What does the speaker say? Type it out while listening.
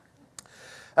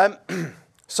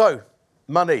So,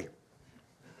 money.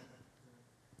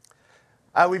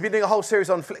 We've been doing a whole series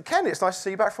on... Ken, it's nice to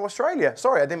see you back from Australia.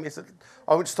 Sorry, I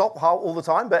won't stop all the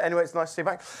time, but anyway, it's nice to see you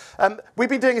back. We've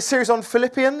been doing a series on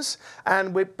Philippians,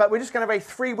 but we're just going to have a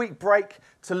 3-week break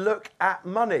to look at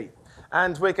money.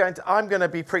 And I'm going to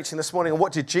be preaching this morning on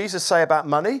what did Jesus say about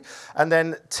money. And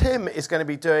then Tim is going to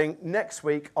be doing next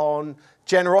week on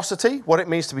generosity, what it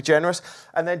means to be generous.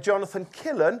 And then Jonathan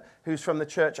Killen, who's from the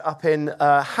church up in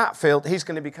Hatfield, he's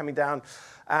going to be coming down.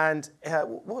 And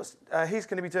he's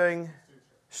going to be doing...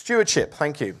 Stewardship,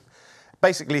 thank you.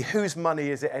 Basically, whose money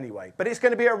is it anyway? But it's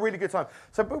going to be a really good time.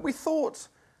 But we thought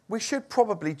we should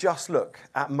probably just look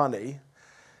at money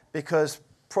because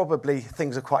probably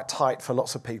things are quite tight for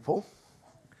lots of people.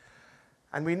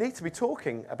 And we need to be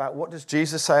talking about what does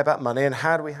Jesus say about money and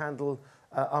how do we handle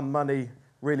our money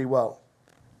really well.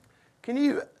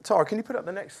 Tara, can you put up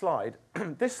the next slide?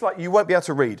 This slide you won't be able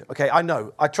to read. Okay, I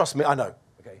know. Trust me, I know.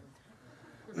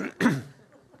 Okay.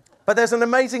 But there's an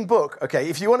amazing book, okay?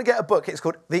 If you want to get a book, it's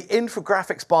called The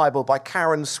Infographics Bible by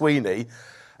Karen Sweeney.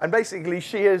 And basically,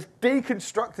 she has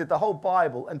deconstructed the whole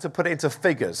Bible and to put it into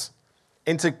figures,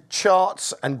 into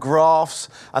charts and graphs.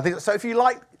 I think so. If you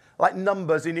like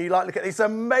numbers and you like look at it,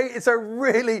 it's a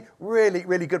really, really,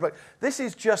 really good book. This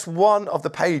is just one of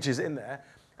the pages in there.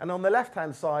 And on the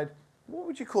left-hand side, what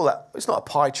would you call that? It's not a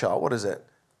pie chart. What is it?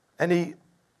 Any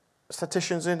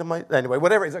statisticians into my... Anyway,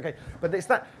 whatever it is, okay. But it's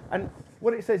that... And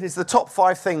what it says is the top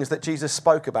 5 things that Jesus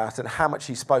spoke about and how much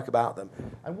he spoke about them.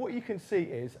 And what you can see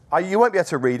is... you won't be able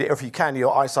to read it, or if you can,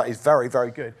 your eyesight is very, very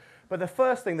good. But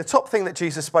the top thing that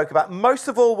Jesus spoke about, most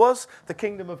of all, was the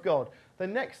kingdom of God. The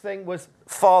next thing was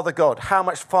Father God, how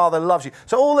much Father loves you.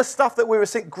 So all the stuff that we were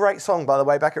singing, great song, by the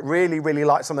way, Beckett, really, really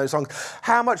liked some of those songs.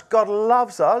 How much God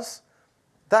loves us,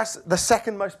 that's the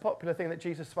second most popular thing that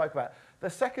Jesus spoke about. The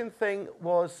second thing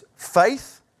was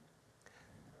faith.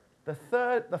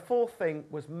 The fourth thing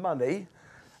was money.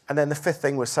 And then the fifth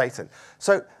thing was Satan.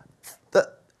 So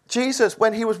Jesus,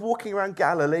 when he was walking around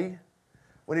Galilee,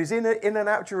 when he was in and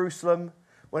out Jerusalem,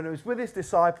 when he was with his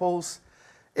disciples,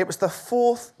 it was the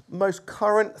fourth most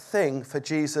current thing for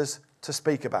Jesus to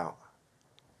speak about.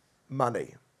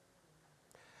 Money.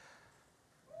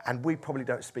 And we probably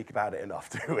don't speak about it enough,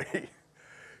 do we?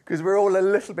 Because we're all a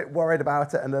little bit worried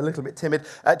about it and a little bit timid.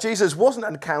 Jesus wasn't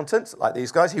an accountant like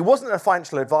these guys. He wasn't a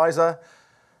financial advisor,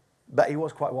 but he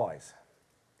was quite wise.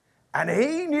 And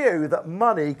he knew that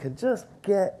money can just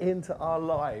get into our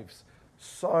lives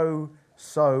so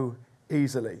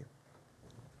easily.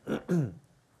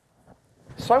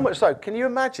 So much so, can you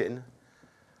imagine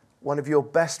one of your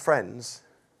best friends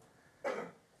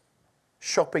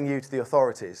shopping you to the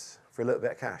authorities for a little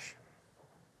bit of cash?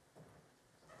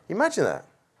 Imagine that.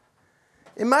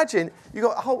 Imagine you've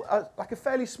got a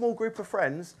fairly small group of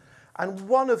friends, and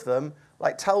one of them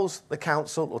tells the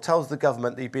council or tells the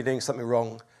government that you've been doing something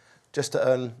wrong just to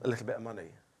earn a little bit of money.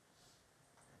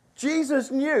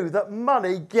 Jesus knew that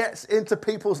money gets into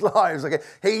people's lives. Okay?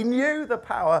 He knew the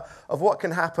power of what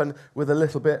can happen with a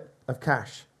little bit of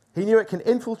cash. He knew it can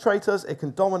infiltrate us, it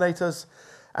can dominate us.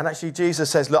 And actually Jesus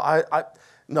says, look,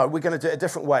 no, we're going to do it a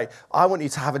different way. I want you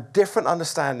to have a different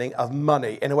understanding of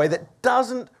money in a way that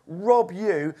doesn't rob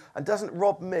you and doesn't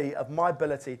rob me of my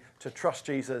ability to trust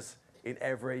Jesus in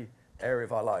every area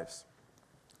of our lives.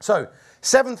 So,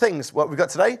 7 things, what we've got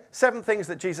today, 7 things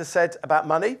that Jesus said about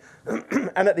money.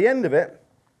 And at the end of it,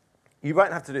 you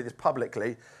won't have to do this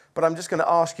publicly, but I'm just going to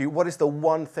ask you, what is the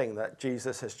one thing that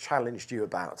Jesus has challenged you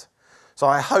about? So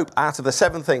I hope out of the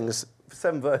 7 things,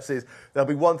 7 verses, there'll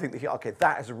be one thing that you think, okay,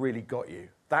 that has really got you.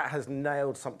 That has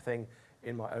nailed something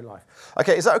in my own life.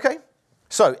 Okay, is that okay?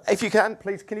 So, if you can,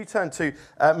 please, can you turn to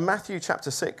Matthew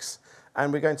chapter 6,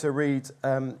 and we're going to read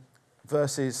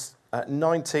verses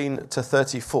 19 to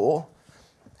 34.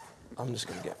 I'm just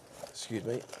going to excuse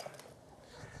me.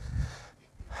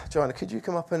 Joanna, could you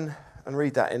come up and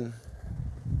read that in?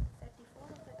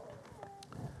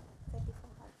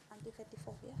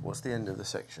 34, yeah. What's the end of the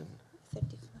section?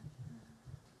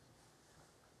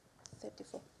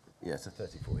 34. Yeah, it's a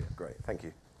 34, yeah. Great, thank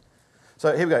you.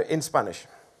 So here we go, in Spanish.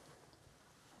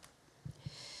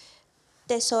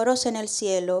 Tesoros en el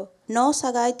cielo, no os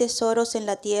hagáis tesoros en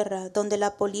la tierra, donde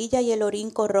la polilla y el orín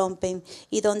corrompen,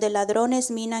 y donde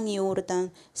ladrones minan y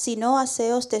hurtan, sino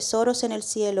haceos tesoros en el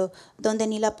cielo, donde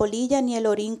ni la polilla ni el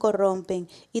orín corrompen,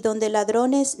 y donde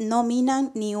ladrones no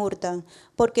minan ni hurtan,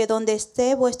 porque donde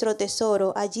esté vuestro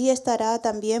tesoro, allí estará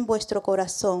también vuestro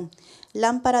corazón.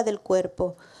 Lámpara del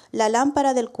cuerpo. La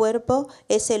lámpara del cuerpo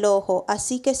es el ojo,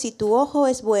 así que si tu ojo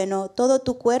es bueno, todo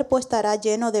tu cuerpo estará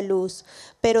lleno de luz.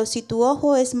 Pero si tu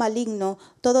ojo es maligno,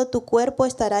 todo tu cuerpo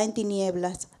estará en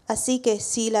tinieblas. Así que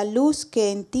si la luz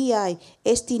que en ti hay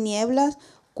es tinieblas,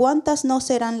 ¿cuántas no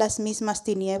serán las mismas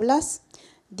tinieblas?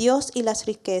 Dios y las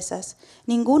riquezas.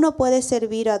 Ninguno puede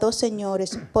servir a dos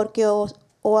señores, porque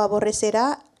o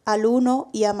aborrecerá al uno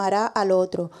y amará al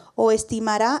otro, o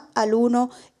estimará al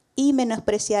uno y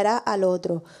menospreciará al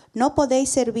otro. No podéis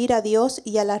servir a Dios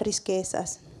y a las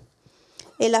riquezas.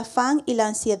 El afán y la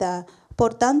ansiedad.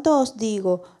 Por tanto os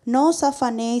digo, no os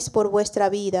afanéis por vuestra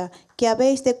vida, qué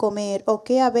habéis de comer o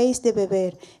qué habéis de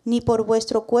beber, ni por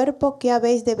vuestro cuerpo, qué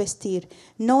habéis de vestir.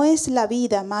 ¿No es la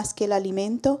vida más que el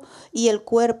alimento y el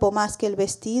cuerpo más que el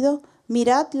vestido?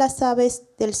 Mirad las aves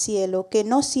del cielo, que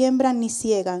no siembran ni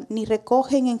ciegan, ni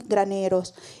recogen en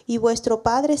graneros, y vuestro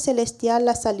Padre Celestial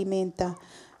las alimenta.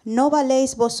 ¿No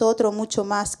valéis vosotros mucho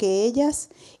más que ellas?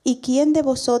 ¿Y quién de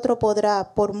vosotros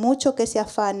podrá, por mucho que se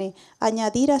afane,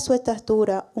 añadir a su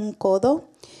estatura un codo?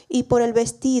 Y por el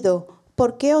vestido,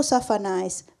 ¿por qué os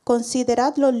afanáis?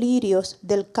 Considerad los lirios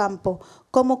del campo,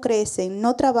 cómo crecen,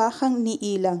 no trabajan ni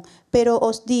hilan. Pero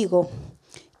os digo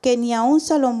que ni aun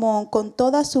Salomón con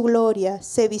toda su gloria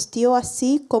se vistió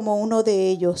así como uno de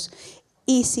ellos.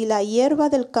 Y si la hierba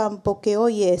del campo que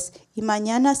hoy es y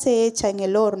mañana se echa en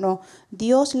el horno,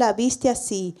 Dios la viste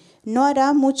así, ¿no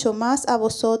hará mucho más a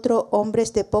vosotros,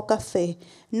 hombres de poca fe?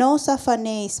 No os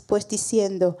afanéis, pues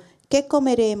diciendo, ¿qué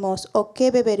comeremos, o qué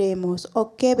beberemos,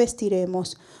 o qué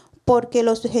vestiremos? Porque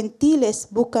los gentiles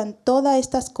buscan todas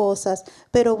estas cosas,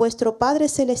 pero vuestro Padre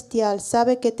Celestial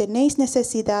sabe que tenéis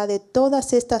necesidad de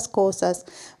todas estas cosas.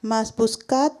 Mas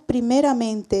buscad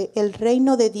primeramente el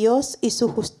reino de Dios y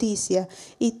su justicia,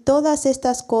 y todas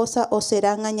estas cosas os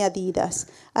serán añadidas.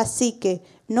 Así que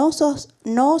no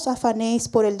os afanéis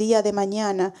por el día de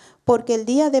mañana, porque el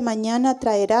día de mañana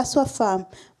traerá su afán.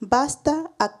 Basta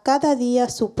a cada día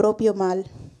su propio mal.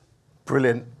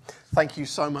 Brilliant. Thank you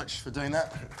so much for doing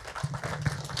that.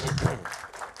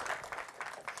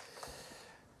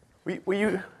 Were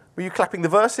you clapping the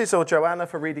verses, or Joanna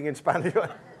for reading in Spanish?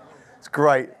 It's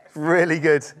great. Really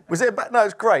good. Was it? No,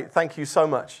 it's great. Thank you so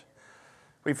much.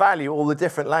 We value all the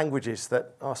different languages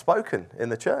that are spoken in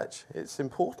the church. It's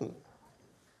important.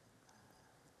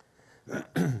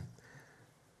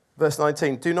 Verse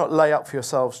 19, do not lay up for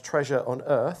yourselves treasure on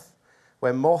earth,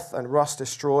 where moth and rust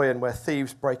destroy and where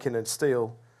thieves break in and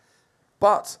steal.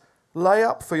 But lay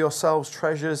up for yourselves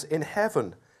treasures in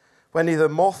heaven, where neither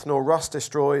moth nor rust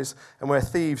destroys, and where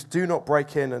thieves do not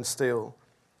break in and steal.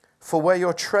 For where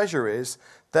your treasure is,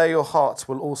 there your hearts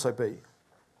will also be.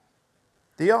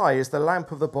 The eye is the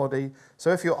lamp of the body,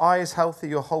 so if your eye is healthy,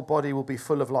 your whole body will be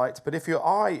full of light. But if your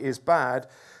eye is bad,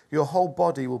 your whole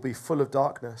body will be full of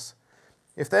darkness.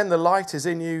 If then the light is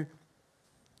in you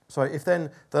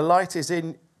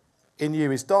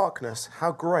is darkness,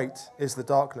 how great is the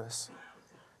darkness?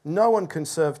 No one can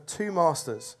serve two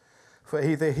masters, for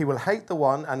either he will hate the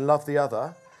one and love the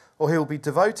other, or he will be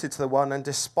devoted to the one and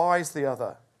despise the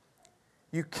other.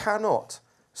 You cannot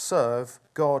serve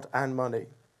God and money.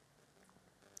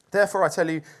 Therefore, I tell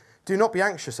you, do not be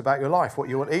anxious about your life, what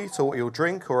you will eat or what you will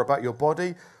drink, or about your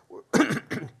body,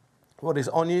 what is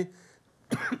on you.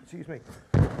 Excuse me.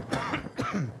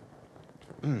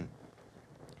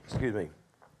 Excuse me.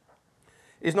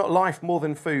 Is not life more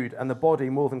than food, and the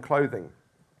body more than clothing?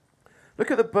 Look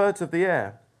at the birds of the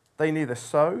air. They neither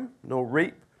sow, nor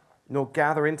reap, nor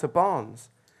gather into barns,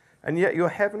 and yet your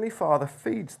heavenly Father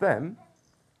feeds them.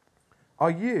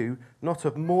 Are you not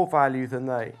of more value than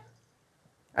they?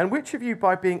 And which of you,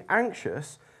 by being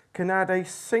anxious, can add a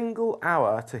single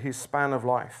hour to his span of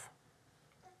life?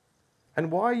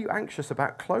 And why are you anxious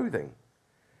about clothing?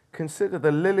 Consider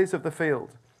the lilies of the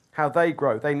field, how they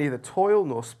grow. They neither toil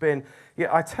nor spin.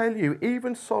 Yet I tell you,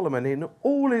 even Solomon in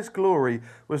all his glory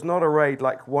was not arrayed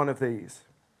like one of these.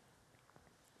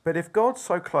 But if God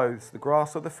so clothes the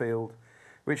grass of the field,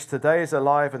 which today is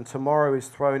alive and tomorrow is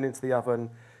thrown into the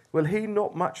oven, will he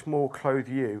not much more clothe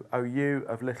you, O you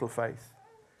of little faith?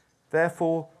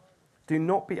 Therefore, do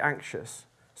not be anxious,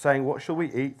 saying, what shall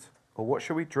we eat, or what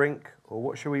shall we drink, or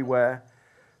what shall we wear?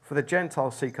 For the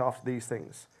Gentiles seek after these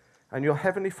things, and your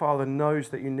heavenly Father knows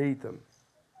that you need them.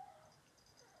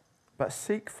 But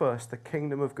seek first the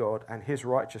kingdom of God and his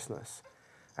righteousness,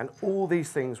 and all these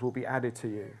things will be added to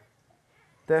you.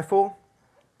 Therefore,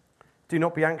 do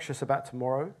not be anxious about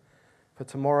tomorrow, for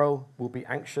tomorrow will be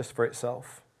anxious for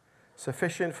itself.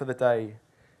 Sufficient for the day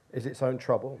is its own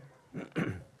trouble.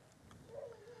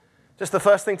 Just the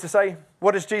first thing to say,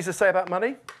 what does Jesus say about money?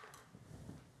 If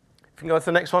you can go to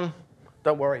the next one,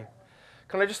 don't worry.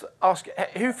 Can I just ask,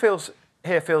 who feels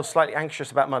slightly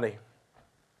anxious about money?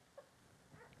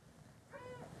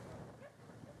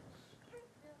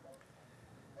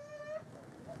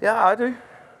 Yeah, I do.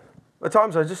 At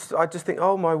times I just think,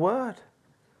 oh my word.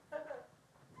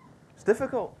 It's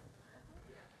difficult.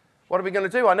 What are we going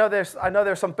to do? I know there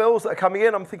are some bills that are coming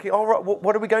in. I'm thinking, all right,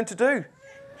 what are we going to do?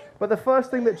 But the first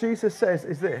thing that Jesus says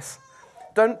is this.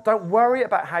 Don't worry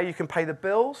about how you can pay the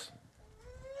bills,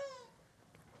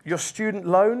 your student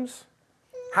loans.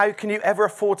 How can you ever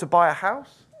afford to buy a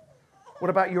house? What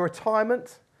about your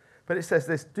retirement? But it says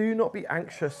this, do not be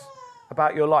anxious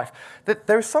about your life. That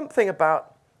there is something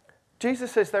about,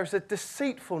 Jesus says there's a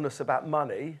deceitfulness about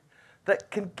money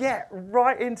that can get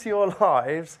right into your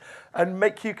lives and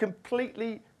make you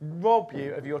completely rob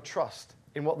you of your trust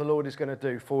in what the Lord is going to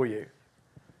do for you.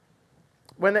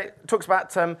 When it talks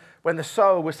about when the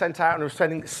sower was sent out and was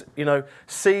sending,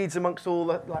 seeds amongst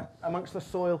amongst the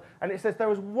soil, and it says there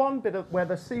was one bit of where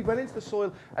the seed went into the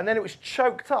soil, and then it was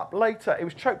choked up later. It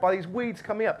was choked by these weeds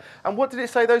coming up. And what did it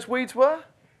say those weeds were?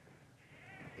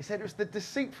 It said it was the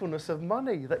deceitfulness of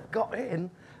money that got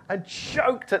in and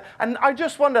choked it. And I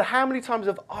just wonder how many times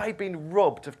have I been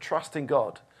robbed of trusting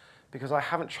God because I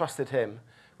haven't trusted Him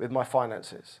with my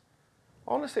finances?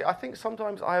 Honestly, I think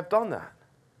sometimes I have done that.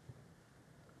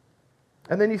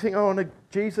 And then you think, oh, no,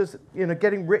 Jesus,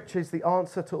 getting rich is the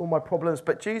answer to all my problems.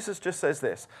 But Jesus just says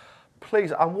this,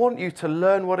 please, I want you to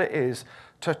learn what it is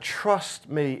to trust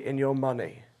me in your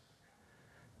money.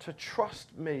 To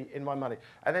trust me in my money.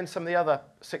 And then some of the other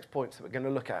 6 points that we're going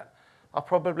to look at are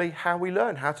probably how we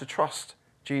learn how to trust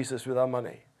Jesus with our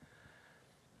money.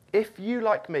 If you,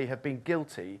 like me, have been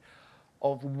guilty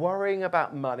of worrying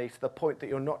about money to the point that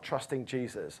you're not trusting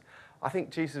Jesus, I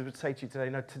think Jesus would say to you today,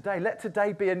 no, let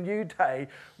today be a new day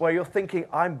where you're thinking,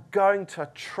 I'm going to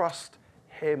trust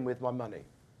Him with my money.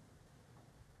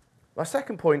 My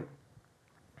second point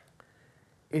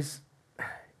is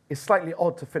slightly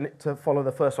odd to follow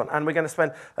the first one. And we're going to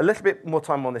spend a little bit more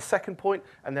time on this second point,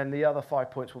 and then the other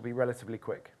 5 points will be relatively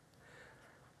quick.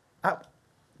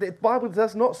 The Bible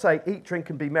does not say eat, drink,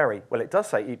 and be merry. Well, it does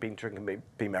say eat, drink, and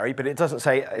be merry, but it doesn't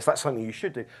say it's that something you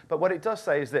should do. But what it does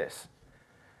say is this.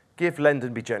 Give, lend,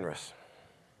 and be generous.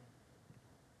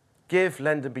 Give,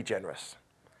 lend, and be generous.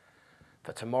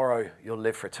 For tomorrow you'll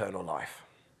live for eternal life.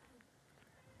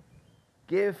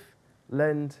 Give,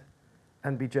 lend,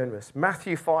 and be generous.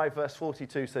 Matthew 5, verse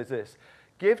 42 says this.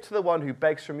 Give to the one who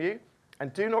begs from you,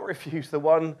 and do not refuse the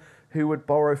one who would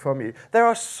borrow from you. There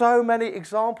are so many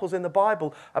examples in the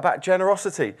Bible about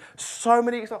generosity. So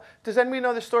many examples. Does anybody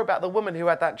know the story about the woman who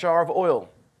had that jar of oil?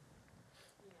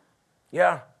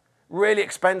 Yeah. Really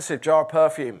expensive jar of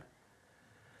perfume.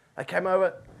 They came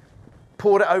over,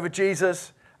 poured it over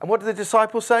Jesus. And what did the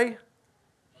disciples say?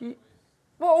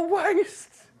 What a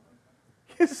waste.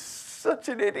 You're such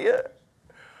an idiot.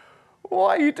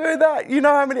 Why are you doing that? You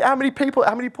know how many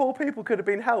poor people could have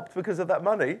been helped because of that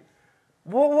money?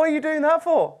 What are you doing that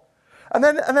for? And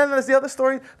then there's the other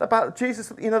story about Jesus,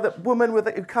 that woman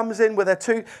who comes in with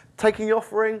taking the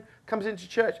offering, comes into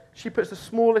church. She puts the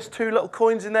smallest 2 little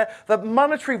coins in there. The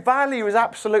monetary value is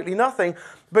absolutely nothing.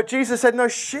 But Jesus said, no,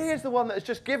 she is the one that has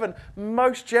just given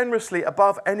most generously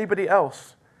above anybody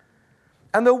else.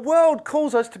 And the world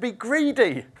calls us to be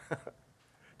greedy.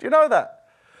 Do you know that?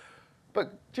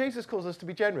 But Jesus calls us to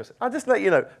be generous. I'll just let you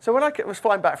know. So when I was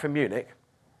flying back from Munich,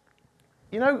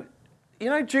 you know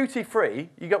duty free,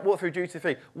 you walk through duty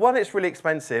free. 1, it's really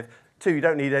expensive. 2, you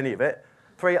don't need any of it.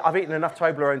 3, I've eaten enough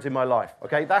Toblerones in my life.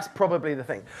 Okay, that's probably the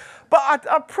thing. But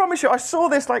I promise you, I saw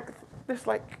this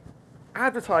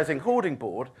advertising hoarding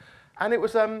board, and it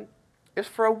was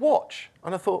for a watch.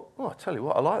 And I thought, oh, I tell you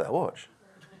what, I like that watch.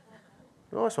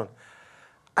 Nice one.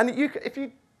 And if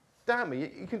you damn me,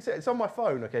 you can see it's on my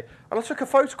phone. Okay, and I took a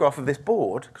photograph of this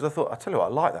board because I thought, I tell you what, I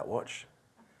like that watch.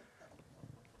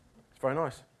 It's very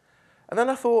nice. And then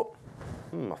I thought,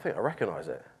 I think I recognise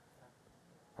it.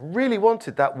 I really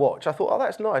wanted that watch. I thought, oh,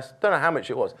 that's nice. Don't know how much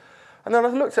it was. And then I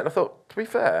looked at it and I thought, to be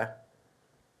fair,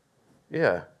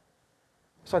 yeah,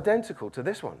 it's identical to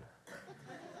this one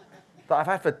that I've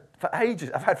had for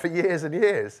ages. I've had for years and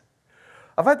years.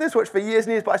 I've had this watch for years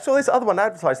and years, but I saw this other one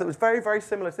advertised that was very, very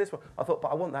similar to this one. I thought, but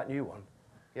I want that new one.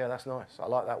 Yeah, that's nice. I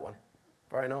like that one.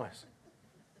 Very nice.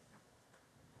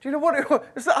 Do you know what?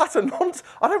 It's utter nonsense.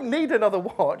 I don't need another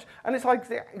watch, and it's like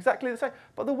exactly the same.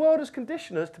 But the world has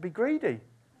conditioned us to be greedy.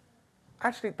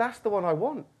 Actually, that's the one I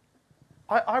want.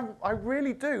 I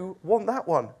really do want that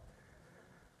one.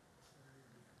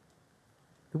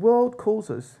 The world calls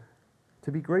us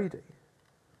to be greedy.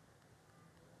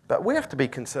 But we have to be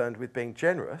concerned with being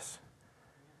generous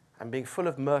and being full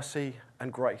of mercy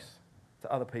and grace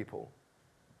to other people.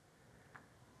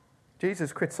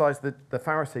 Jesus criticized the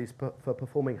Pharisees for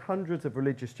performing hundreds of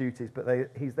religious duties, but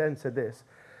he then said this,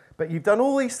 But you've done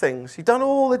all these things. You've done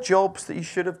all the jobs that you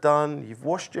should have done. You've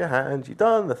washed your hands. You've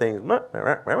done the things.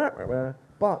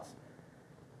 But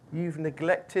you've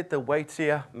neglected the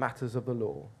weightier matters of the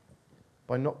law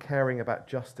by not caring about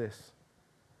justice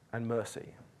and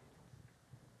mercy.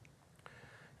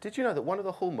 Did you know that one of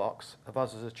the hallmarks of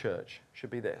us as a church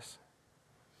should be this?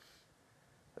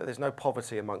 That there's no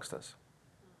poverty amongst us.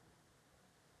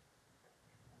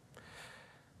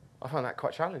 I find that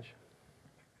quite challenging.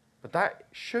 But that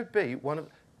should be one of,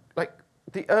 like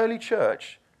the early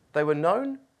church, they were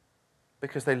known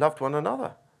because they loved one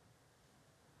another.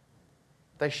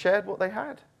 They shared what they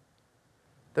had.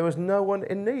 There was no one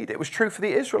in need. It was true for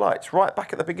the Israelites right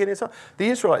back at the beginning of time.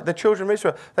 The children of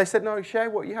Israel, they said, no, share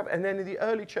what you have. And then in the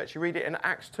early church, you read it in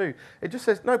Acts 2, it just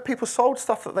says, no, people sold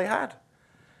stuff that they had.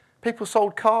 People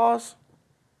sold cars.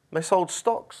 They sold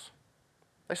stocks.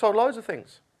 They sold loads of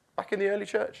things back in the early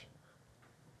church.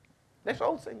 They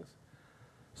sold things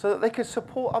so that they could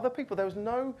support other people. There was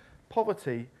no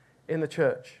poverty in the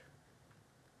church.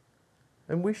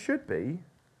 And we should be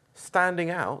standing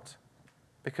out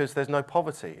because there's no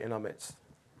poverty in our midst.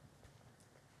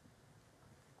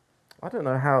 I don't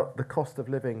know how the cost of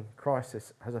living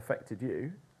crisis has affected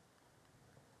you,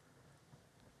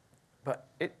 but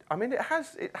it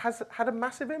has had a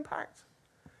massive impact,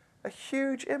 a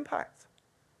huge impact.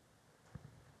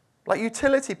 Like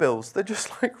utility bills, they're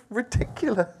just like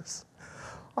ridiculous.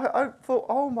 I thought,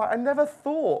 I never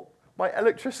thought my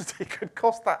electricity could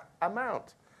cost that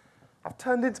amount. I've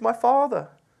turned into my father.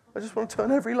 I just want to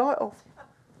turn every light off.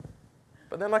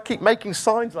 But then I keep making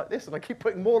signs like this and I keep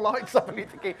putting more lights up and you're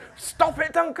thinking, stop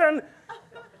it, Duncan.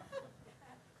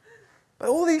 But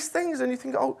all these things and you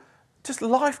think, just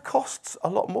life costs a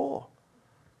lot more.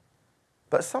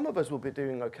 But some of us will be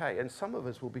doing okay and some of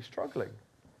us will be struggling.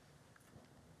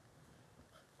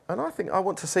 And I think I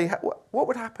want to see what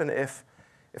would happen if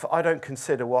I don't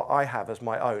consider what I have as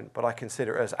my own, but I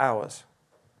consider it as ours.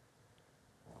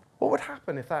 What would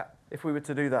happen if we were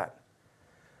to do that?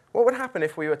 What would happen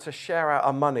if we were to share out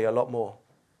our money a lot more?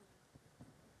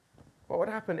 What would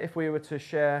happen if we were to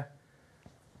share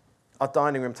our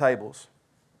dining room tables?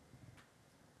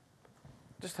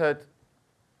 Just heard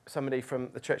somebody from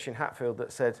the church in Hatfield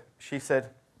she said,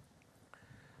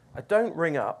 I don't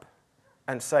ring up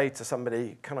and say to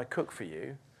somebody, can I cook for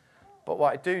you? But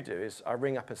what I do is I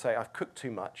ring up and say, I've cooked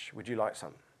too much, would you like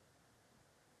some?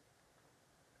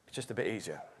 It's just a bit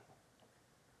easier.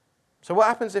 So what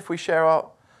happens if we share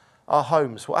our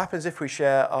homes? What happens if we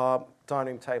share our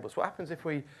dining room tables? What happens if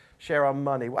we share our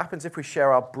money? What happens if we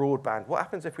share our broadband? What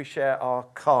happens if we share our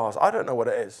cars? I don't know what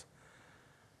it is.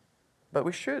 But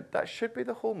that should be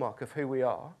the hallmark of who we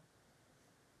are,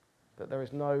 that there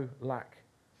is no lack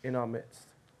in our midst.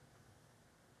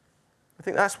 I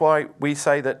think that's why we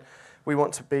say that we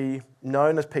want to be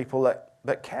known as people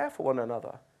that care for one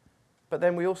another. But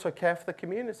then we also care for the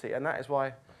community. And that is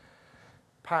why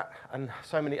Pat and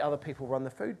so many other people run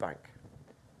the food bank.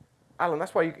 Alan,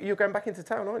 that's why you're going back into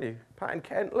town, aren't you? Pat and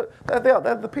Ken, look, there they are.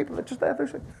 They're the people that are just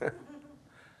there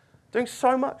doing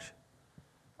so much.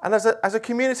 And as a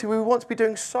community, we want to be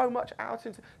doing so much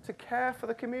to care for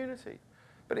the community.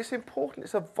 But it's important.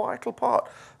 It's a vital part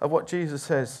of what Jesus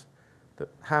says, that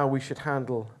how we should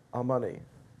handle our money.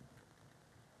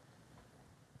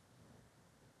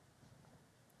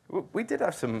 We did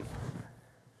have some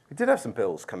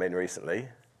bills come in recently,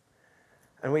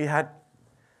 and we've had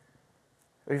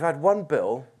one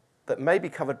bill that may be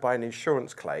covered by an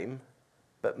insurance claim,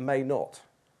 but may not.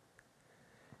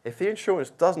 If the insurance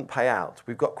doesn't pay out,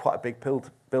 we've got quite a big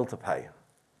bill to pay.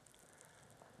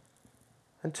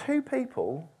 And 2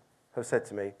 people have said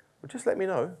to me, well, just let me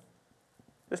know.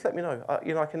 Just let me know.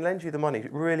 I can lend you the money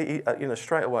really,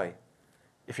 straight away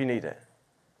if you need it.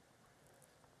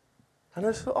 And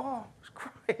I thought, it's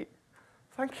great.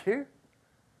 Thank you.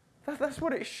 That's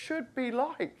what it should be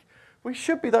like. We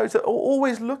should be those that are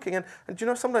always looking. And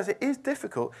sometimes it is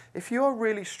difficult. If you are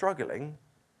really struggling,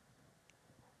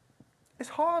 it's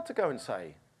hard to go and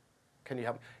say, can you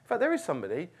help me? In fact, there is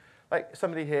somebody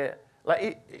here,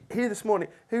 here this morning,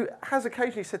 who has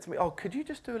occasionally said to me, could you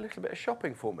just do a little bit of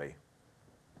shopping for me?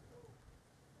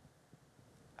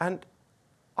 And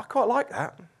I quite like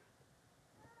that.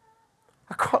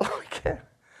 I quite like it.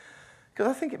 Because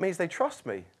I think it means they trust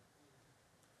me.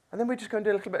 And then we just go and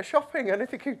do a little bit of shopping. And they're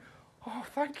thinking,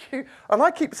 thank you. And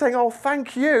I keep saying,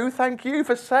 thank you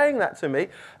for saying that to me.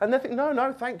 And they think,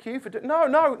 no, thank you for doing,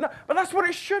 no. But that's what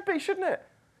it should be, shouldn't it?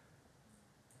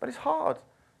 But it's hard.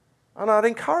 And I'd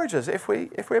encourage us, if we're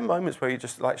in moments where you're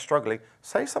just struggling,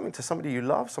 say something to somebody you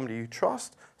love, somebody you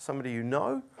trust, somebody you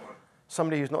know,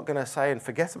 somebody who's not going to say and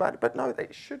forget about it. But no,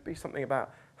 it should be something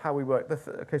about how we work.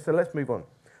 Okay, so let's move on.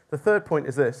 The third point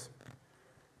is this.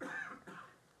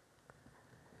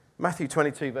 Matthew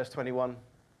 22, verse 21.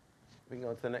 We can go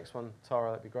on to the next one. Tara,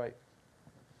 that'd be great.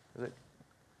 Is it?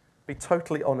 Be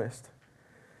totally honest.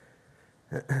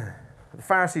 The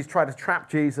Pharisees tried to trap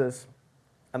Jesus,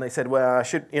 and they said, well,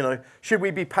 should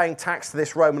we be paying tax to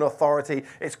this Roman authority?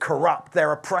 It's corrupt.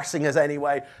 They're oppressing us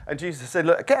anyway. And Jesus said,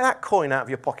 look, get that coin out of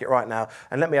your pocket right now,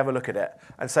 and let me have a look at it.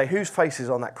 And say, whose face is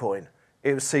on that coin?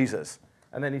 It was Caesar's.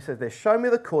 And then he said this, show me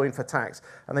the coin for tax.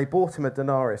 And they bought him a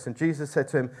denarius. And Jesus said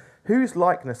to him, whose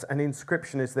likeness and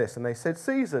inscription is this? And they said,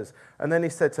 Caesar's. And then he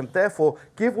said to them, therefore,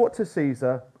 give what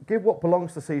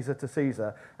belongs to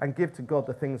Caesar, and give to God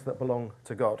the things that belong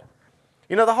to God.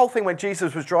 You know, the whole thing when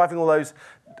Jesus was driving all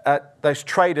those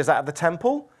traders out of the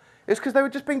temple, is because they were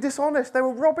just being dishonest. They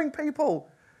were robbing people.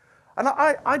 And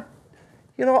I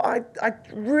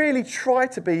really try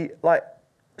to be like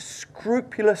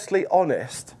scrupulously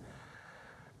honest,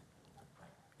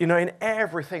 you know, in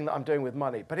everything that I'm doing with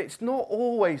money. But it's not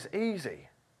always easy.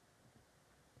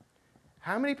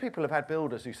 How many people have had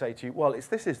builders who say to you, well,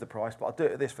 this is the price, but I'll do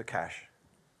it at this for cash?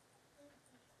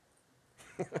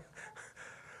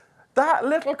 That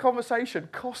little conversation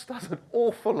cost us an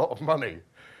awful lot of money.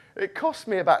 It cost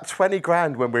me about 20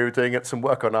 grand when we were doing some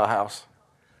work on our house.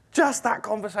 Just that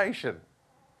conversation.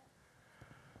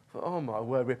 Oh my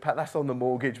word, that's on the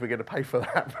mortgage, we're going to pay for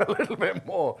that for a little bit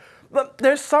more. But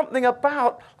there's something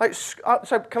about,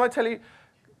 so can I tell you,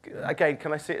 again,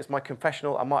 can I see it as my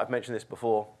confessional? I might have mentioned this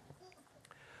before.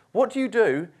 What do you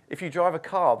do if you drive a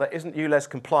car that isn't ULEZ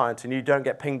compliant and you don't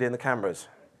get pinged in the cameras?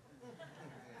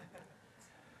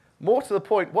 More to the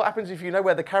point, what happens if you know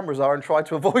where the cameras are and try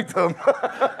to avoid them?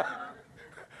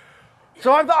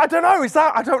 So I don't know,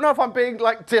 I don't know if I'm being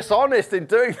like dishonest in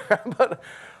doing that, but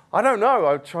I don't know.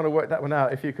 I'm trying to work that one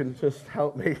out, if you can just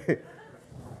help me.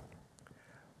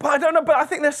 But I don't know, but I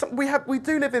think we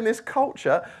do live in this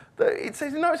culture that it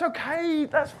says, no, it's okay,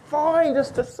 that's fine,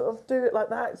 just to sort of do it like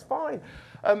that, it's fine.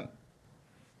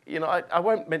 You know, I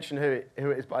won't mention who it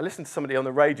is, but I listened to somebody on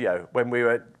the radio when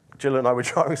Jill and I were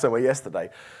driving somewhere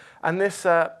yesterday, and this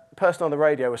person on the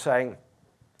radio was saying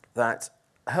that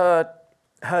her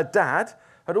dad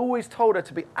had always told her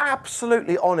to be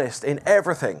absolutely honest in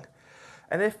everything.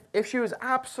 And if she was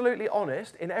absolutely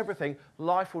honest in everything,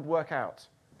 life would work out.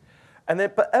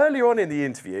 But earlier on in the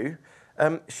interview,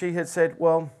 she had said,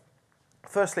 well,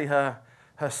 firstly, her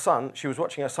son, she was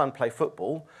watching her son play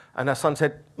football, and her son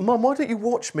said, Mum, why don't you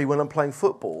watch me when I'm playing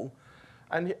football?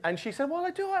 And she said, well, I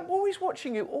do. I'm always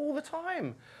watching you all the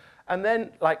time. And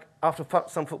then, like, after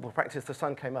some football practice, the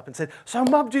son came up and said, so,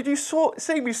 Mum, did you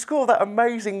see me score that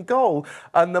amazing goal?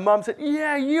 And the mum said,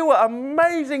 yeah, you were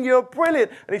amazing, you were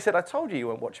brilliant. And he said, I told you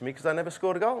weren't watching me because I never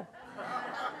scored a goal.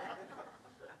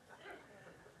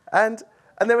 And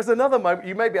there was another moment,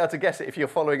 you may be able to guess it if you're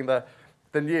following the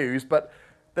news, but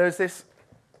there's this,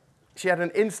 she had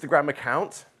an Instagram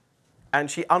account, and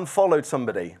she unfollowed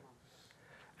somebody.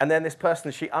 And then this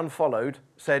person she unfollowed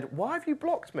said, why have you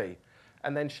blocked me?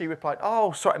 And then she replied,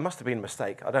 oh, sorry, it must have been a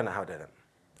mistake. I don't know how I did it.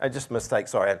 Just a mistake,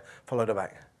 sorry, and followed her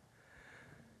back.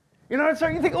 You know, so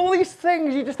you think all these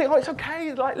things, you just think, oh, it's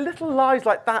okay. Like, little lies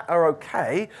like that are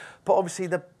okay, but obviously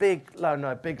the big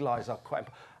lies are quite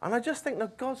important. And I just think, no,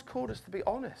 God's called us to be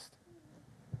honest.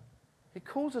 He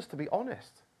calls us to be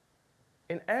honest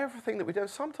in everything that we do.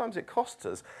 Sometimes it costs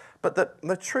us, but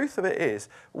the truth of it is,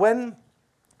 when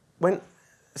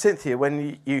Cynthia,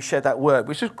 when you shared that word,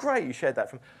 which was great, you shared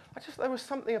that from, there was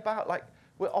something about, like,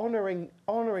 we're honoring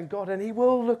God, and He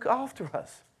will look after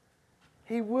us.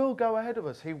 He will go ahead of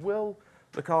us. He will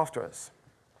look after us.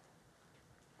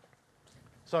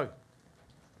 So,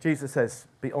 Jesus says,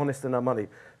 be honest in our money.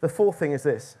 The fourth thing is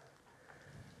this.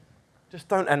 Just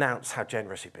don't announce how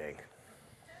generous you're being.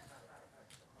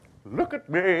 Look at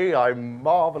me, I'm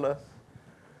marvelous.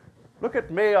 Look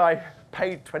at me, I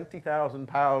paid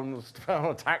 £20,000 on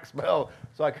a tax bill.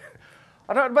 So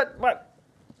I don't,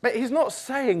 but he's not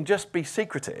saying just be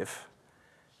secretive.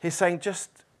 He's saying just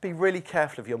be really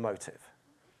careful of your motive.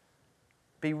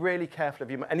 Be really careful of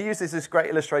your motive. And he uses this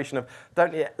great illustration of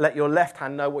don't let your left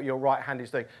hand know what your right hand is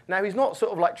doing. Now, he's not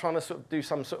sort of like trying to sort of do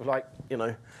some sort of like, you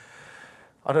know,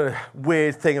 I don't know,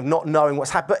 weird thing of not knowing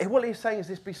what's happening. But what he's saying is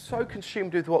this, be so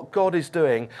consumed with what God is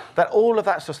doing that all of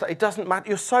that sort of stuff, it doesn't matter.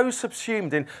 You're so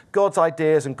subsumed in God's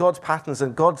ideas and God's patterns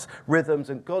and God's rhythms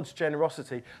and God's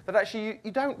generosity that actually you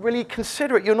don't really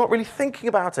consider it. You're not really thinking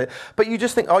about it. But you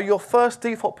just think, oh, your first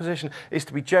default position is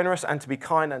to be generous and to be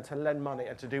kind and to lend money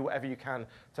and to do whatever you can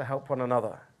to help one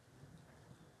another.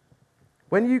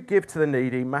 When you give to the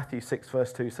needy, Matthew 6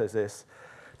 verse 2 says this,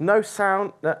 no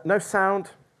sound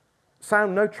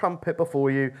sound no trumpet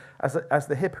before you as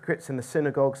the hypocrites in the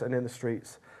synagogues and in the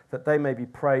streets, that they may be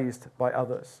praised by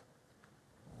others.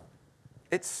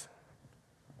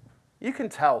 You can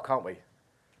tell, can't we,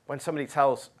 when somebody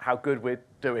tells how good we're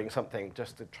doing something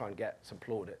just to try and get some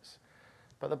plaudits.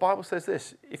 But the Bible says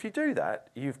this: if you do that,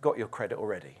 you've got your credit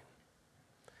already.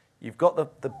 You've got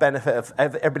the benefit of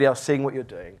everybody else seeing what you're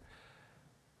doing.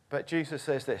 But Jesus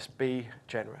says this: be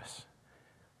generous.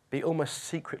 Be almost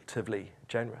secretively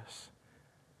generous.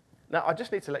 Now, I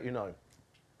just need to let you know,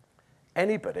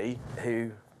 anybody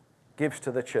who gives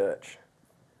to the church,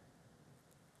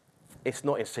 it's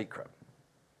not in secret.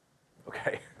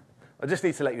 Okay? I just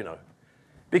need to let you know.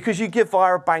 Because you give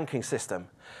via a banking system,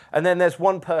 and then there's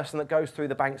one person that goes through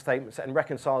the bank statements and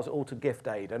reconciles it all to gift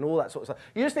aid and all that sort of stuff.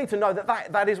 You just need to know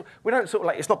that is, we don't sort of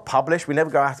like, it's not published, we never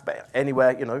go out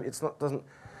anywhere, you know, it's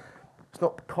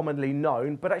not commonly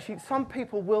known, but actually some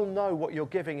people will know what you're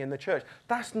giving in the church.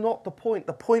 That's not the point.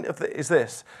 The point of it is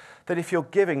this, that if you're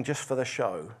giving just for the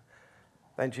show,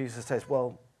 then Jesus says,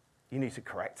 well, you need to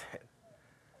correct it.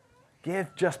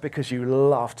 Give just because you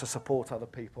love to support other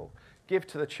people. Give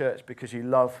to the church because you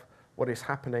love what is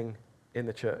happening in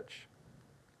the church.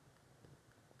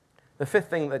 The fifth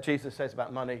thing that Jesus says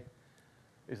about money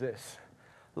is this: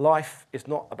 life is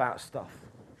not about stuff.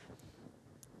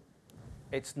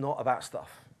 It's not about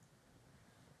stuff.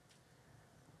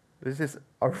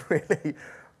 I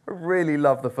really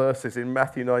love the verses in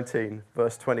Matthew 19,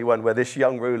 verse 21, where this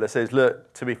young ruler says,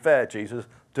 look, to be fair, Jesus,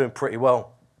 doing pretty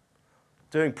well.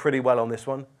 Doing pretty well on this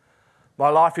one. My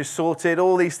life is sorted,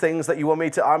 all these things that you want me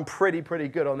to, I'm pretty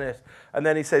good on this. And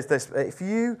then he says this: if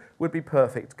you would be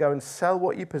perfect, go and sell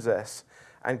what you possess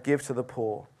and give to the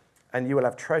poor, and you will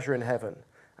have treasure in heaven,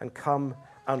 and come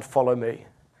and follow me.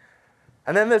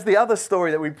 And then there's the other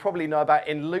story that we probably know about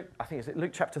in Luke, I think it's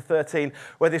Luke chapter 13,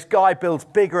 where this guy builds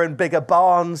bigger and bigger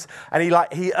barns, and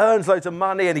he earns loads of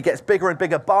money, and he gets bigger and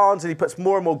bigger barns, and he puts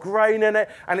more and more grain in it,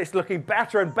 and it's looking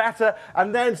better and better,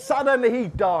 and then suddenly he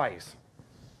dies.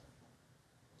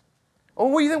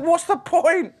 Oh, you think, what's the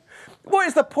point? What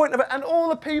is the point of it? And all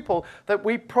the people that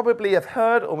we probably have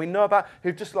heard or we know about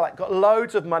who've just like got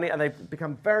loads of money and they've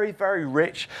become very, very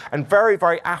rich and very,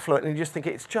 very affluent, and you just think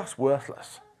it's just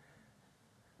worthless.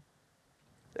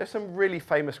 There's some really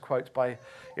famous quotes by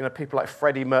people like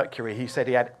Freddie Mercury. He said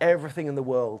he had everything in the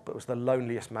world but was the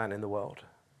loneliest man in the world.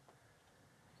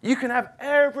 You can have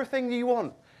everything you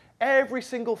want, every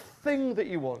single thing that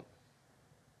you want,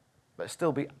 but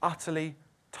still be utterly,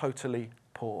 totally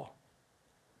poor.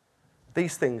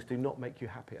 These things do not make you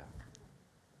happier.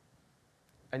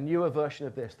 A newer version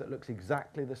of this that looks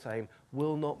exactly the same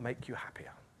will not make you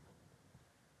happier.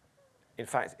 In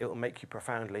fact, it will make you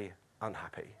profoundly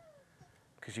unhappy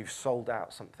because you've sold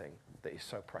out something that is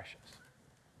so precious.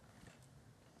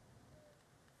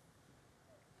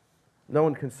 No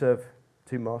one can serve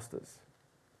two masters.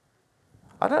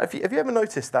 I don't know, have you ever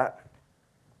noticed that?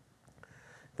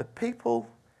 The people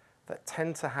that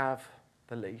tend to have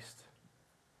the least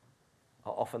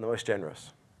are often the most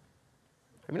generous.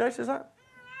 Have you noticed that?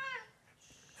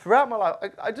 Throughout my life,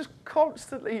 I just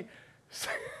constantly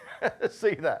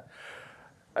see that.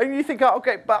 And you think, oh,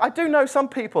 okay, but I do know some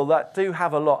people that do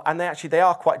have a lot, and they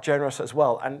are quite generous as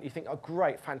well. And you think, oh,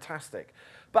 great, fantastic.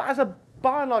 But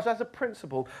by and large, as a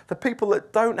principle, the people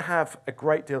that don't have a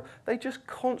great deal, they just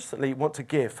constantly want to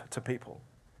give to people.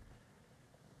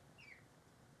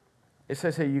 It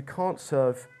says here, you can't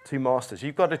serve two masters.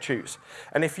 You've got to choose.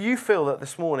 And if you feel that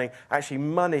this morning, actually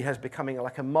money has becoming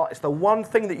like it's the one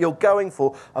thing that you're going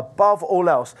for above all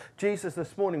else, Jesus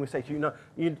this morning would say to you, no,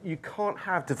 you can't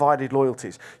have divided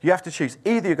loyalties. You have to choose.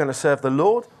 Either you're going to serve the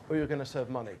Lord or you're going to serve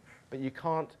money. But you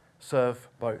can't serve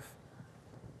both.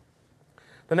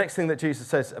 The next thing that Jesus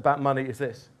says about money is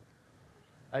this.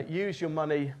 Use your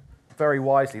money very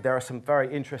wisely. There are some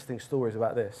very interesting stories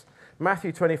about this.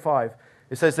 Matthew 25,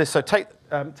 it says this: so take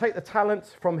the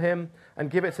talents from him and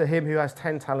give it to him who has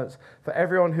 10 talents. For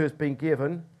everyone who has been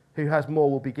given, who has more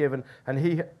will be given, and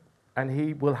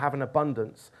he will have an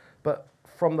abundance. But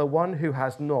from the one who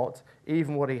has not,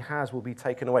 even what he has will be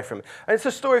taken away from him. And it's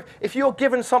a story of, if you're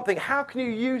given something, how can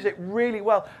you use it really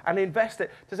well and invest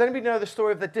it? Does anybody know the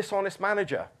story of the dishonest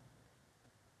manager?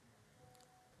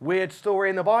 Weird story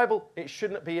in the Bible. It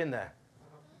shouldn't be in there.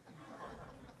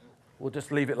 We'll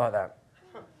just leave it like that.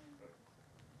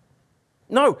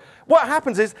 No, what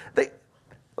happens is,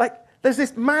 there's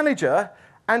this manager,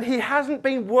 and he hasn't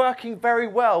been working very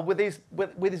well with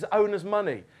his owner's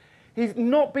money. He's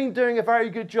not been doing a very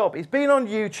good job. He's been on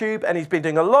YouTube, and he's been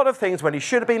doing a lot of things when he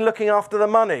should have been looking after the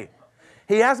money.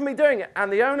 He hasn't been doing it,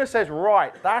 and the owner says,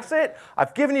 right, that's it.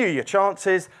 I've given you your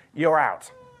chances. You're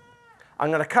out. I'm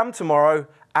going to come tomorrow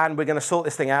and we're going to sort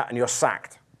this thing out and you're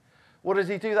sacked. What does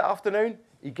he do that afternoon?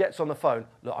 He gets on the phone.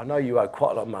 Look, I know you owe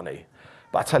quite a lot of money,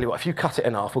 but I tell you what, if you cut it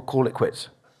in half, we'll call it quits.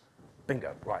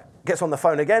 Bingo, right. Gets on the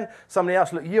phone again. Somebody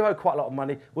else, look, you owe quite a lot of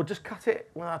money. We'll just cut it.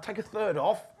 Well, I'll take a third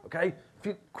off, okay? If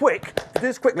you do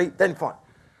this quickly, then fine.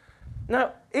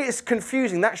 Now, it is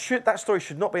confusing. That story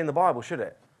should not be in the Bible, should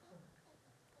it?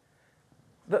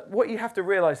 That what you have to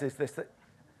realize is this,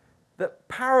 that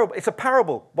parable, it's a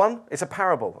parable. One, it's a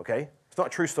parable, okay? It's not a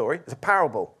true story. It's a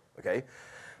parable, okay?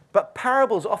 But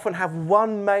parables often have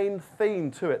one main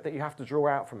theme to it that you have to draw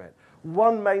out from it.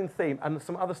 One main theme, and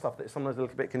some other stuff that's sometimes a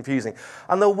little bit confusing.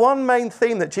 And the one main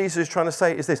theme that Jesus is trying to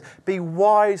say is this: be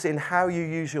wise in how you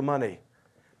use your money.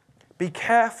 Be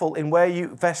careful in where you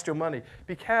invest your money.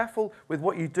 Be careful with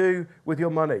what you do with your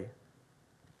money.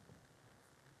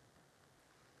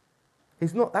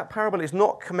 That parable is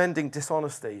not commending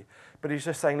dishonesty, but he's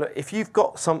just saying, look, if you've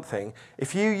got something,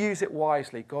 if you use it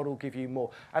wisely, God will give you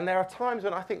more. And there are times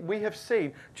when I think we have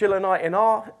seen, Jill and I, in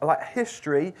our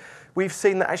history, we've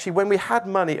seen that actually when we had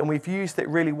money and we've used it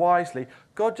really wisely,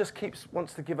 God just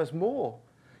wants to give us more.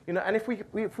 And if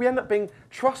we end up being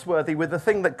trustworthy with the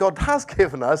thing that God has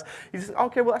given us, he says,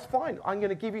 okay, well, that's fine. I'm going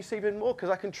to give you even more because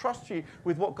I can trust you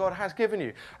with what God has given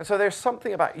you. And so there's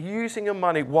something about using your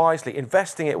money wisely,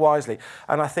 investing it wisely.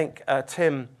 And I think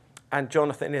Tim and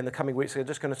Jonathan in the coming weeks are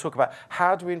just going to talk about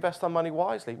how do we invest our money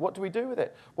wisely? What do we do with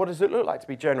it? What does it look like to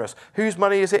be generous? Whose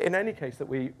money is it in any case that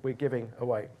we're giving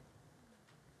away?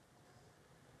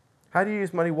 How do you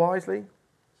use money wisely?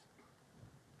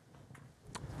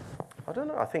 I don't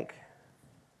know. I think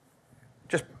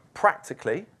just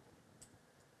practically,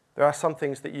 there are some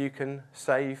things that you can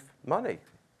save money.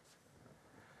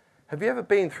 Have you ever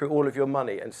been through all of your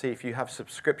money and see if you have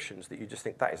subscriptions that you just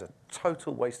think that is a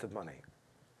total waste of money?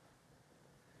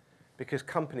 Because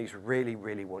companies really,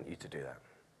 really want you to do that.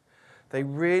 They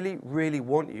really, really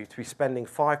want you to be spending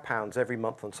 £5 every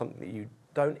month on something that you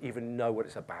don't even know what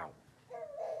it's about.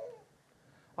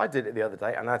 I did it the other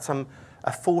day, and I had a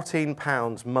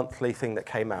 £14 monthly thing that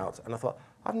came out, and I thought,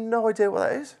 I have no idea what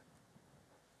that is.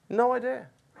 No idea.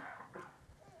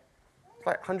 It's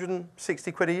like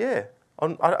 160 quid a year.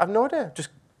 I have no idea, just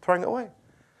throwing it away.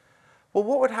 Well,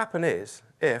 what would happen is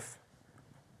if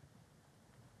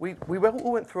we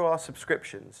all went through our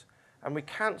subscriptions and we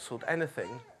cancelled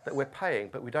anything that we're paying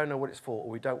but we don't know what it's for or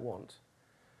we don't want,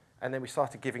 and then we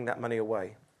started giving that money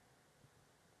away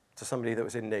to somebody that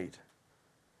was in need.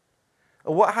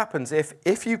 Or what happens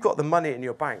if you've got the money in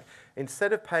your bank,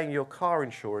 instead of paying your car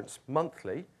insurance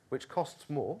monthly, which costs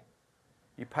more,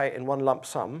 you pay it in one lump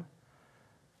sum,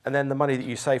 and then the money that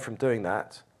you save from doing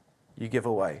that, you give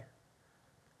away.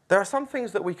 There are some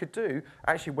things that we could do,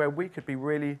 actually, where we could be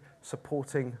really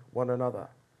supporting one another.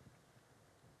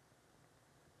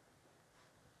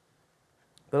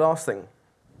 The last thing.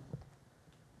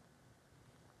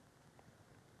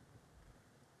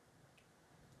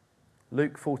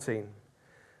 Luke 14.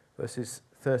 Verses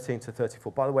 13 to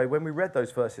 34. By the way, when we read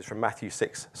those verses from Matthew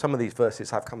 6, some of these verses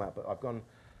have come out, but I've gone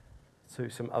to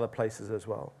some other places as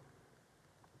well.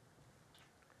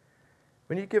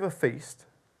 When you give a feast,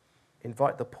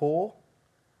 invite the poor,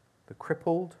 the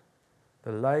crippled,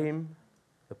 the lame,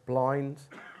 the blind,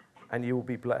 and you will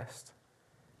be blessed,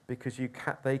 because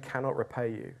they cannot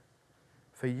repay you,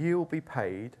 for you will be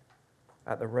paid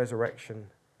at the resurrection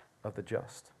of the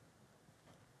just.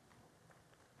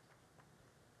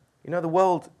 The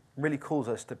world really calls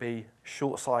us to be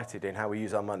short-sighted in how we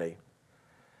use our money.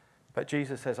 But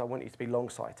Jesus says, I want you to be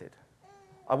long-sighted.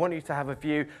 I want you to have a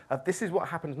view of this is what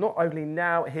happens not only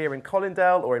now here in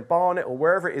Colindale or in Barnet or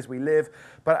wherever it is we live,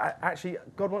 but actually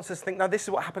God wants us to think, now this is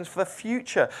what happens for the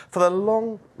future, for the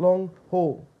long, long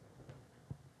haul.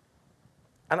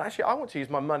 And actually I want to use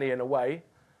my money in a way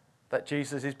that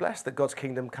Jesus is blessed, that God's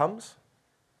kingdom comes.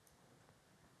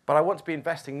 But I want to be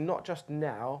investing not just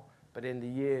now, but in the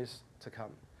years to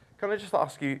come. Can I just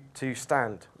ask you to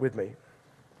stand with me?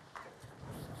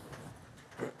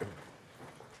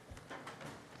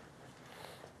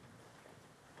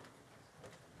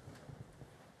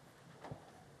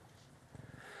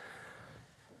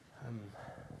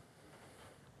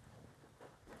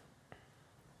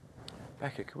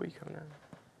 Becca, can we come now?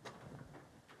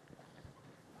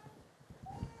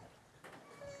 I'm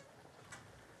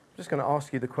just going to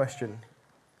ask you the question.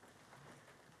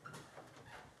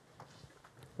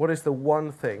 What is the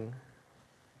one thing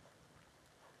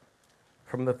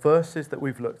from the verses that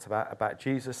we've looked about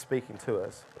Jesus speaking to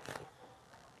us,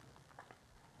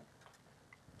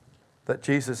 that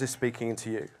Jesus is speaking to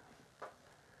you?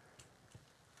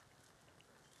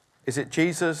 Is it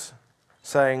Jesus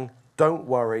saying, don't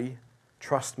worry,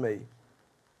 trust me?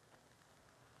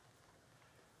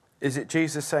 Is it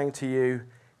Jesus saying to you,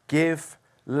 give,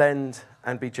 lend,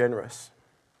 and be generous?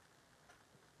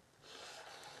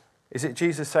 Is it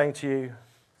Jesus saying to you,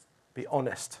 be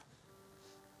honest?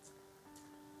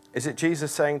 Is it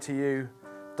Jesus saying to you,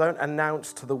 don't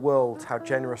announce to the world how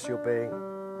generous you're being?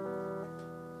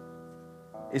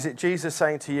 Is it Jesus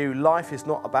saying to you, life is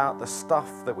not about the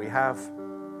stuff that we have?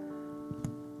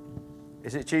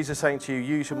 Is it Jesus saying to you,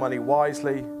 use your money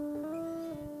wisely?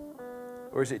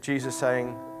 Or is it Jesus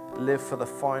saying, live for the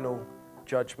final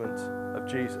judgment of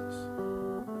Jesus?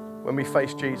 When we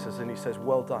face Jesus and he says,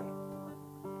 well done.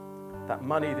 That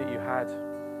money that you had,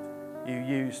 you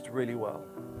used really well.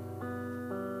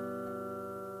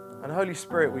 And Holy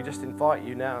Spirit, we just invite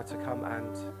you now to come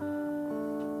and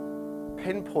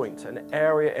pinpoint an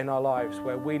area in our lives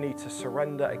where we need to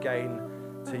surrender again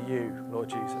to you, Lord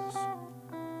Jesus.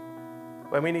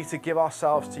 When we need to give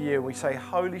ourselves to you and we say,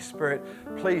 Holy Spirit,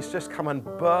 please just come and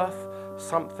birth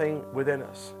something within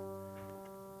us.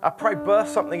 I pray birth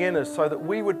something in us so that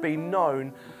we would be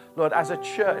known, Lord, as a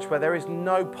church where there is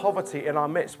no poverty in our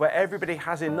midst, where everybody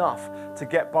has enough to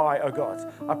get by, oh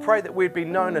God. I pray that we'd be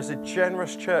known as a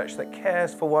generous church that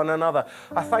cares for one another.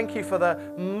 I thank you for the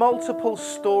multiple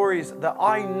stories that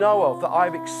I know of, that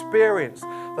I've experienced,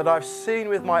 that I've seen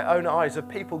with my own eyes of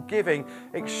people giving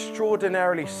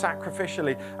extraordinarily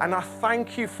sacrificially. And I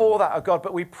thank you for that, oh God.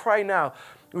 But we pray now,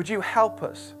 would you help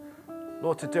us,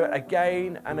 Lord, to do it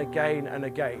again and again and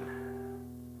again.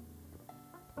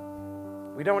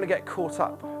 We don't want to get caught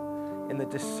up in the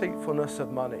deceitfulness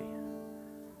of money.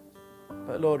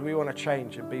 But Lord, we want to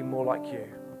change and be more like you.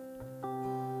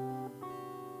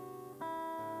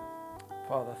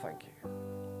 Father, thank you.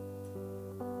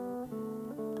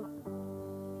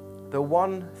 The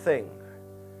one thing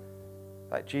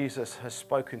that Jesus has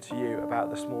spoken to you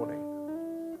about this morning,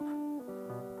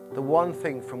 the one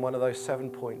thing from one of those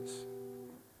 7 points,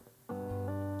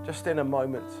 just in a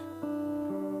moment,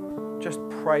 just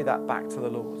pray that back to the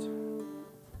Lord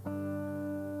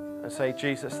and say,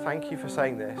 Jesus, thank you for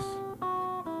saying this.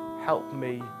 Help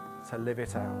me to live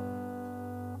it out.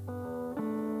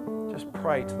 Just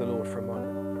pray to the Lord for a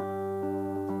moment.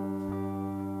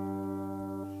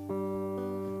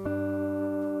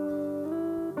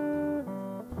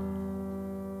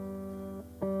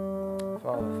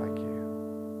 Father, thank you.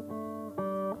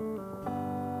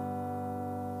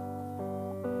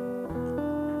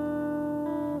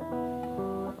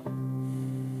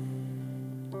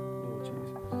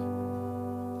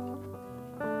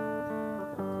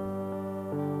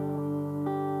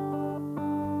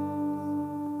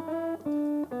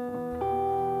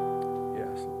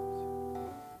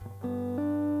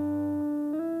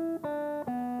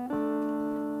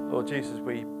 Lord Jesus,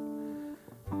 we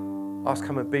ask,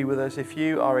 come and be with us. If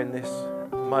you are in this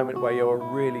moment where you're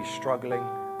really struggling,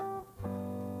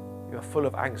 you're full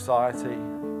of anxiety,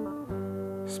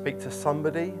 speak to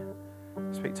somebody,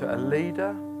 speak to a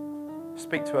leader,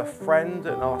 speak to a friend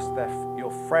and ask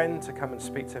your friend to come and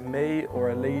speak to me or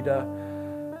a leader.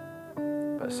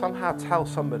 But somehow tell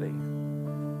somebody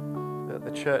that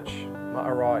the church might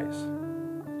arise,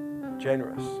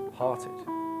 generous, hearted,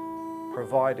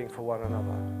 providing for one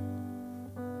another.